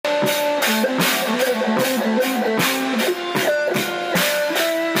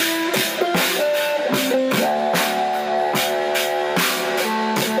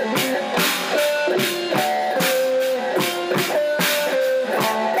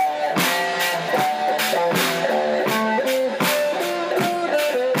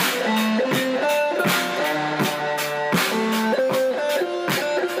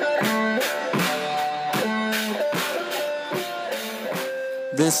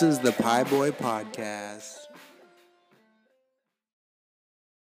this is the Pie Boy Podcast.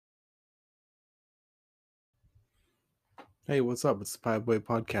 Hey, what's up? It's the Pie Boy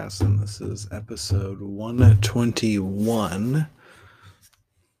Podcast, and this is episode 121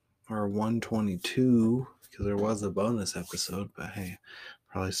 or 122 because there was a bonus episode, but hey,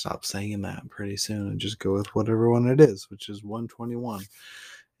 probably stop saying that pretty soon and just go with whatever one it is, which is 121.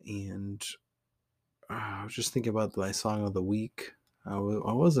 And I was just thinking about my song of the week. I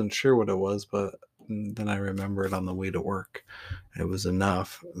wasn't sure what it was, but then I remembered on the way to work. It was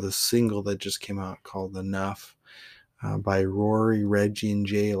Enough, the single that just came out called Enough. By Rory, Reggie, and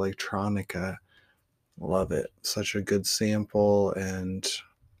Jay Electronica. Love it. Such a good sample, and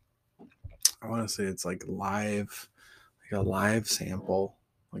I want to say it's like live, like a live sample.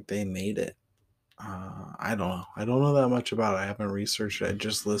 Like they made it. I don't know. I don't know that much about it. I haven't researched it. I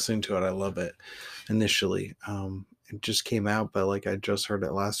just listened to it. I love it initially. It just came out, but like I just heard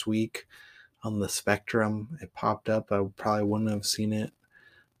it last week on the Spectrum. It popped up. I probably wouldn't have seen it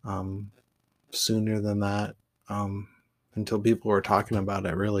sooner than that. Until people were talking about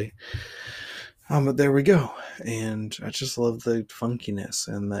it, really. But there we go. And I just love the funkiness,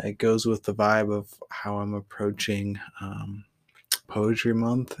 and that it goes with the vibe of how I'm approaching Poetry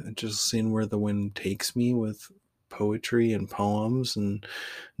Month, and just seeing where the wind takes me with poetry and poems and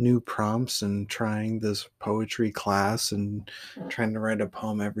new prompts, and trying this poetry class and trying to write a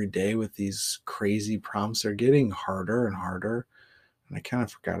poem every day with these crazy prompts. They're getting harder and harder, and I kind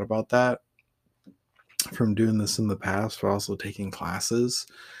of forgot about that from doing this in the past, but also taking classes.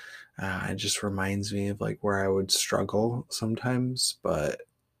 It just reminds me of like where I would struggle sometimes, but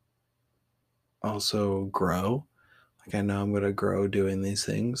also grow. Like I know I'm going to grow doing these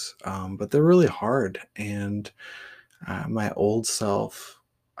things, but they're really hard. And my old self,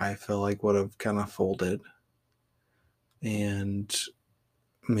 I feel like would have kind of folded and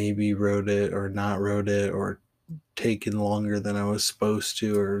maybe wrote it or not wrote it, or taken longer than I was supposed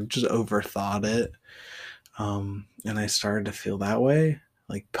to, or just overthought it. And I started to feel that way,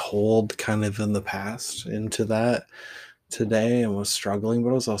 like pulled kind of in the past into that today, and was struggling,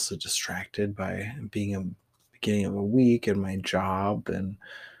 but I was also distracted by being a beginning of a week and my job and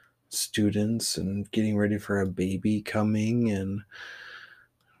students and getting ready for a baby coming and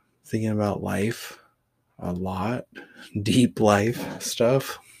thinking about life a lot, deep life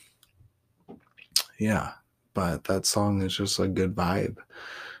stuff. Yeah, but that song is just a good vibe,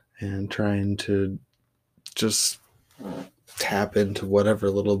 and trying to just tap into whatever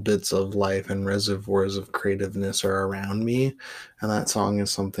little bits of life and reservoirs of creativeness are around me. And that song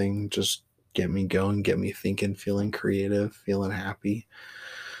is something just get me going, get me thinking, feeling creative, feeling happy,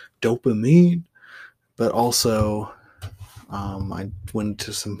 dopamine. But also, I went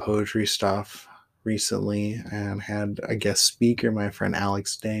to some poetry stuff recently and had a guest speaker. My friend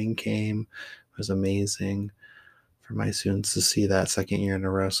Alex Dang came. It was amazing for my students to see that second year in a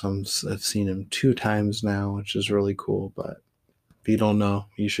row. So I've seen him 2 times now, which is really cool. But if you don't know,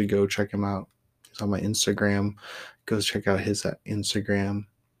 you should go check him out. He's on my Instagram. Go check out his Instagram,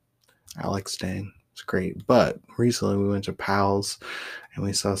 Alex Dang. It's great. But recently we went to Powell's and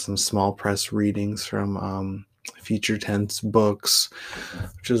we saw some small press readings from Future Tense Books,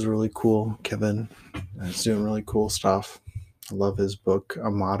 which is really cool. Kevin is doing really cool stuff. I love his book,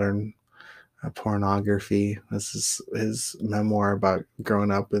 A Modern Pornography. This is his memoir about growing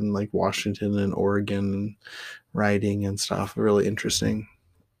up in like Washington and Oregon and writing and stuff. Really interesting.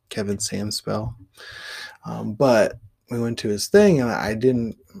 Kevin Samspell. But we went to his thing, and I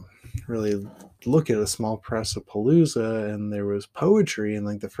didn't really look at a small press of Palooza, and there was poetry, and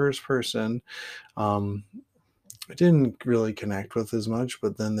like the first person I didn't really connect with as much,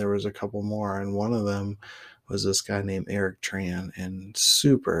 but then there was a couple more, and one of them was this guy named Eric Tran, and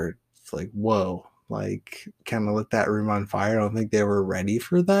super like, whoa, like kind of lit that room on fire. I don't think they were ready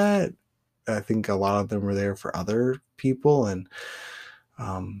for that. I think a lot of them were there for other people, and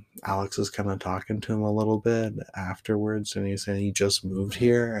Alex was kind of talking to him a little bit afterwards, and he said he just moved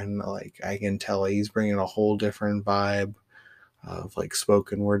here, and like I can tell he's bringing a whole different vibe of like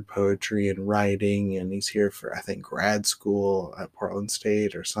spoken word poetry and writing, and he's here for I think grad school at Portland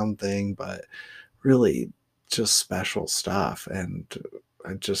State or something, but really just special stuff. And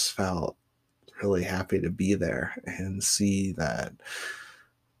I just felt really happy to be there and see that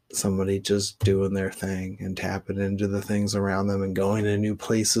somebody just doing their thing and tapping into the things around them and going to new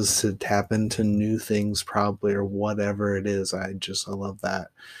places to tap into new things probably, or whatever it is. I love that.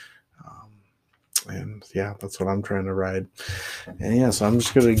 And yeah, that's what I'm trying to ride. And yeah, so I'm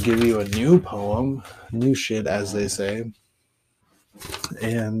just going to give you a new poem, new shit, as they say.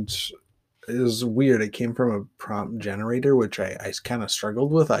 And was weird. It came from a prompt generator, which I kind of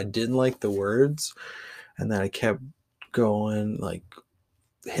struggled with. I didn't like the words, and then I kept going, like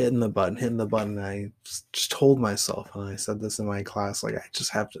hitting the button. And I just told myself, and I said this in my class, like I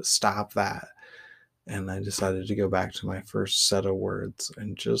just have to stop that. And I decided to go back to my first set of words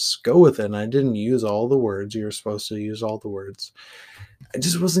and just go with it. And I didn't use all the words. You're supposed to use all the words. I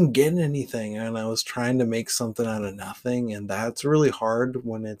just wasn't getting anything, and I was trying to make something out of nothing, and that's really hard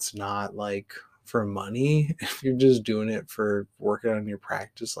when it's not like for money. If you're just doing it for working on your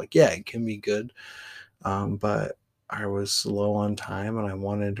practice, like yeah, it can be good, but I was low on time and I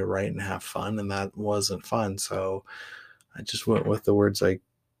wanted to write and have fun, and that wasn't fun. So I just went with the words I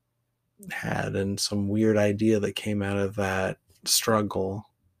had and some weird idea that came out of that struggle,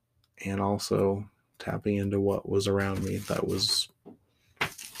 and also tapping into what was around me that was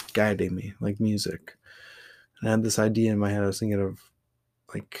guiding me, like music. And I had this idea in my head. I was thinking of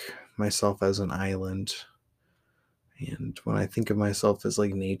like myself as an island. And when I think of myself as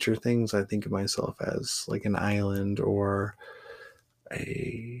like nature things, I think of myself as like an island or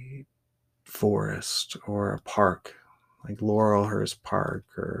a forest or a park, like Laurelhurst Park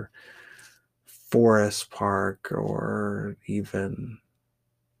or Forest Park or even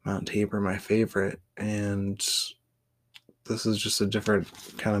Mount Tabor, my favorite. And this is just a different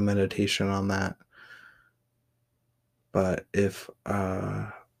kind of meditation on that. But if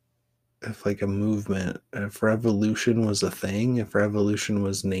like a movement, if revolution was a thing, if revolution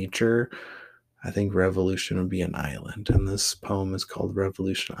was nature, I think revolution would be an island. And this poem is called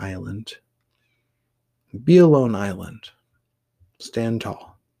Revolution Island. Be a lone island. Stand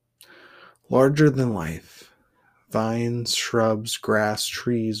tall. Larger than life. Vines, shrubs, grass,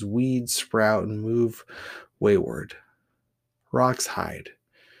 trees, weeds sprout and move wayward. Rocks hide.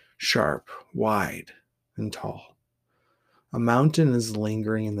 Sharp, wide, and tall. A mountain is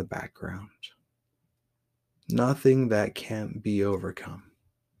lingering in the background. Nothing that can't be overcome.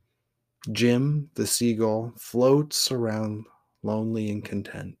 Jim, the seagull, floats around lonely and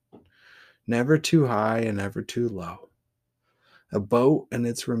content, never too high and never too low. A boat and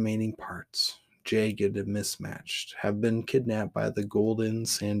its remaining parts, jagged and mismatched, have been kidnapped by the golden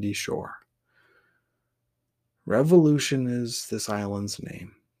sandy shore. Revolution is this island's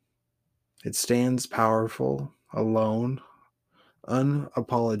name. It stands powerful, alone,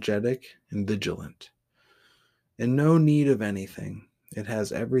 unapologetic, and vigilant. In no need of anything, it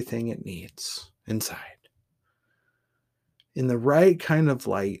has everything it needs inside. In the right kind of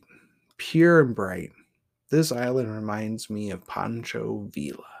light, pure and bright, this island reminds me of Pancho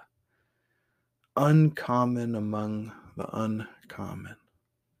Villa. Uncommon among the uncommon.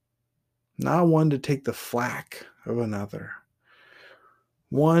 Not one to take the flack of another.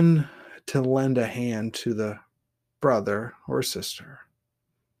 One to lend a hand to the brother or sister.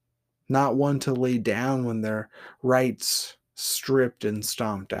 Not one to lay down when their rights stripped and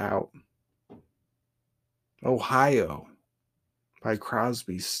stomped out. Ohio by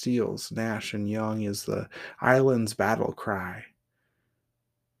Crosby, Stills, Nash, and Young is the island's battle cry.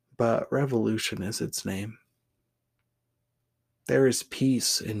 But revolution is its name. There is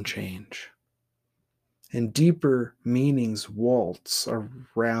peace in change. And deeper meanings waltz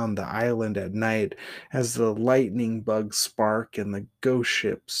around the island at night as the lightning bugs spark and the ghost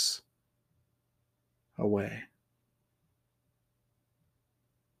ships away.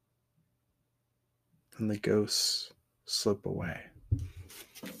 And the ghosts slip away.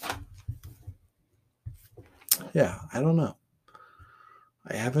 Yeah, I don't know.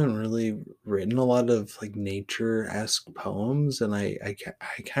 I haven't really written a lot of like nature-esque poems, and I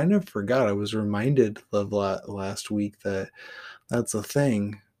kind of forgot. I was reminded of last week that that's a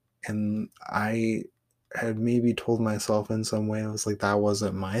thing, and I had maybe told myself in some way, I was like, that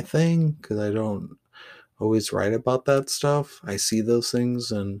wasn't my thing, because I don't always write about that stuff. I see those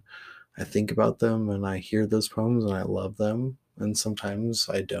things and I think about them, and I hear those poems and I love them, and sometimes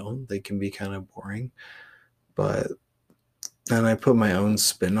I don't. They can be kind of boring, but then I put my own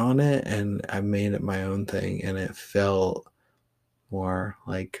spin on it and I made it my own thing, and it felt more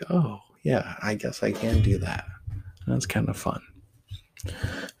like, oh yeah, I guess I can do that. And that's kind of fun.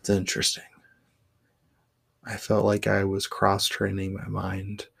 It's interesting. I felt like I was cross-training my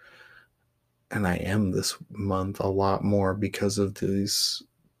mind, and I am this month a lot more because of these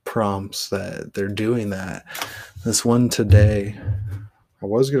prompts that they're doing that. This one today, I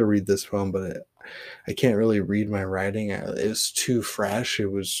was going to read this poem, but I can't really read my writing. It was too fresh.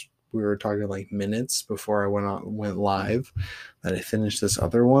 We were talking like minutes before I went live that I finished this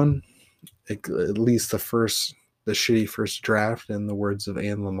other one. At least the shitty first draft, in the words of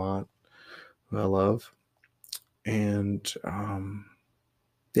Anne Lamott, who I love. And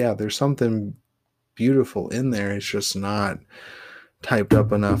yeah, there's something beautiful in there. It's just not typed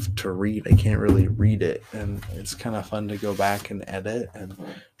up enough to read. I can't really read it, and it's kind of fun to go back and edit and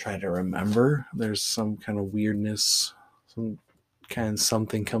try to remember. There's some kind of weirdness, some kind of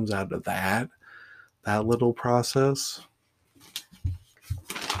something comes out of that little process.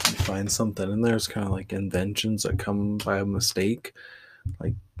 You find something in there. It's kind of like inventions that come by a mistake.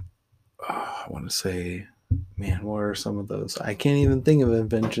 Like, I want to say, man, what are some of those? I can't even think of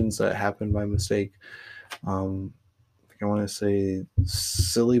inventions that happen by mistake. I want to say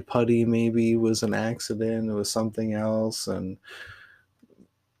Silly Putty maybe was an accident. It was something else, and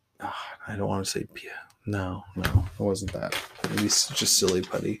I don't want to say no, it wasn't that. Maybe just Silly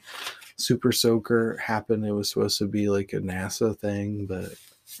Putty. Super Soaker happened. It was supposed to be like a NASA thing, but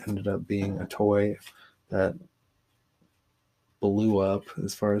ended up being a toy that blew up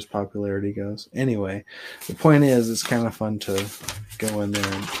as far as popularity goes. Anyway, the point is, it's kind of fun to go in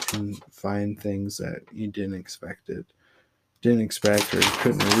there and find things that you didn't expect or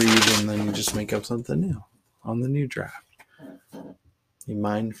couldn't read, and then you just make up something new on the new draft. You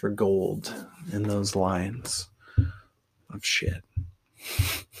mine for gold in those lines of shit.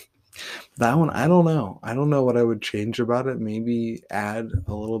 That one, I don't know. I don't know what I would change about it. Maybe add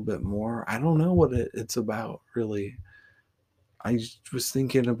a little bit more. I don't know what it's about, really. I was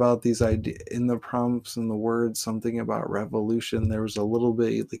thinking about these ideas in the prompts and the words, something about revolution. There was a little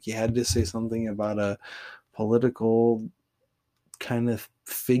bit like you had to say something about a political kind of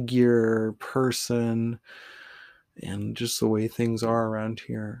figure, person, and just the way things are around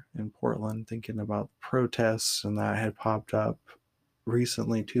here in Portland. Thinking about protests, and that had popped up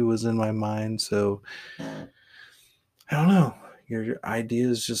recently too, was in my mind. So I don't know. Your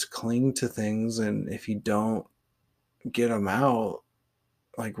ideas just cling to things, and if you don't get them out,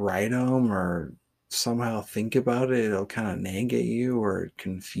 like write them or somehow think about it, it'll kind of nag at you or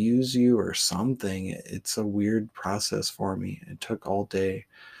confuse you or something. It's a weird process for me. It took all day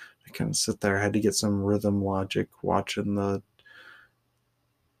to kind of sit there. I had to get some rhythm logic watching the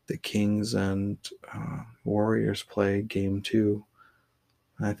Kings and Warriors play game 2.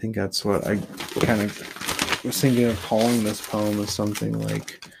 And I think that's what I kind of was thinking of calling this poem as something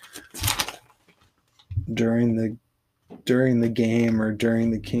like during the game or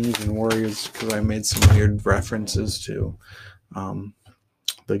during the Kings and Warriors, because I made some weird references to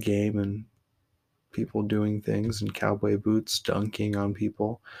the game and people doing things and cowboy boots dunking on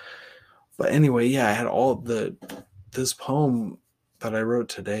people. But anyway, yeah, I had this poem that I wrote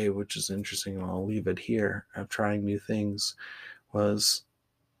today, which is interesting, and I'll leave it here, of trying new things, was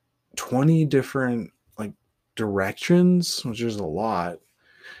 20 different like directions, which is a lot.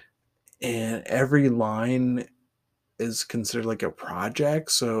 And every line is considered like a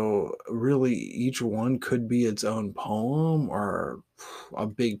project. So really each one could be its own poem or a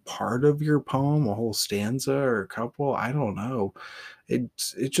big part of your poem, a whole stanza or a couple. I don't know.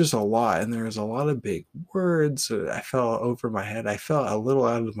 It's just a lot. And there's a lot of big words. I felt over my head. I felt a little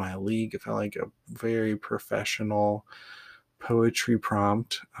out of my league. It felt like a very professional poetry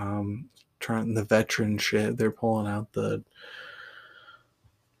prompt. Trying the veteran shit. They're pulling out the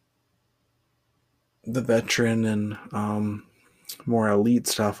veteran and more elite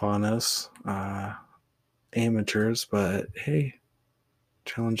stuff on us, amateurs, but hey,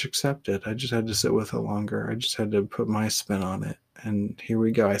 challenge accepted. I just had to sit with it longer. I just had to put my spin on it. And here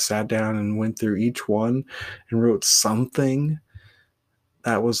we go. I sat down and went through each one and wrote something.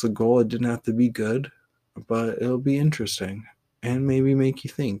 That was the goal. It didn't have to be good, but it'll be interesting and maybe make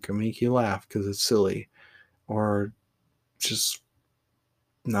you think or make you laugh because it's silly or just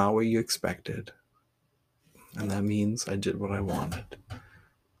not what you expected. And that means I did what I wanted.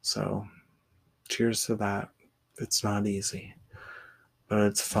 So cheers to that. It's not easy, but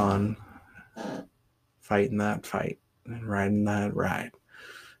it's fun fighting that fight and riding that ride,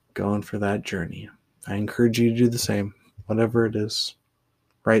 going for that journey. I encourage you to do the same, whatever it is.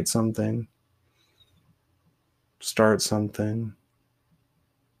 Write something, start something,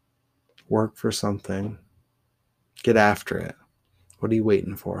 work for something, get after it. What are you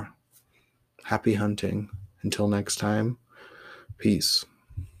waiting for? Happy hunting. Until next time, peace.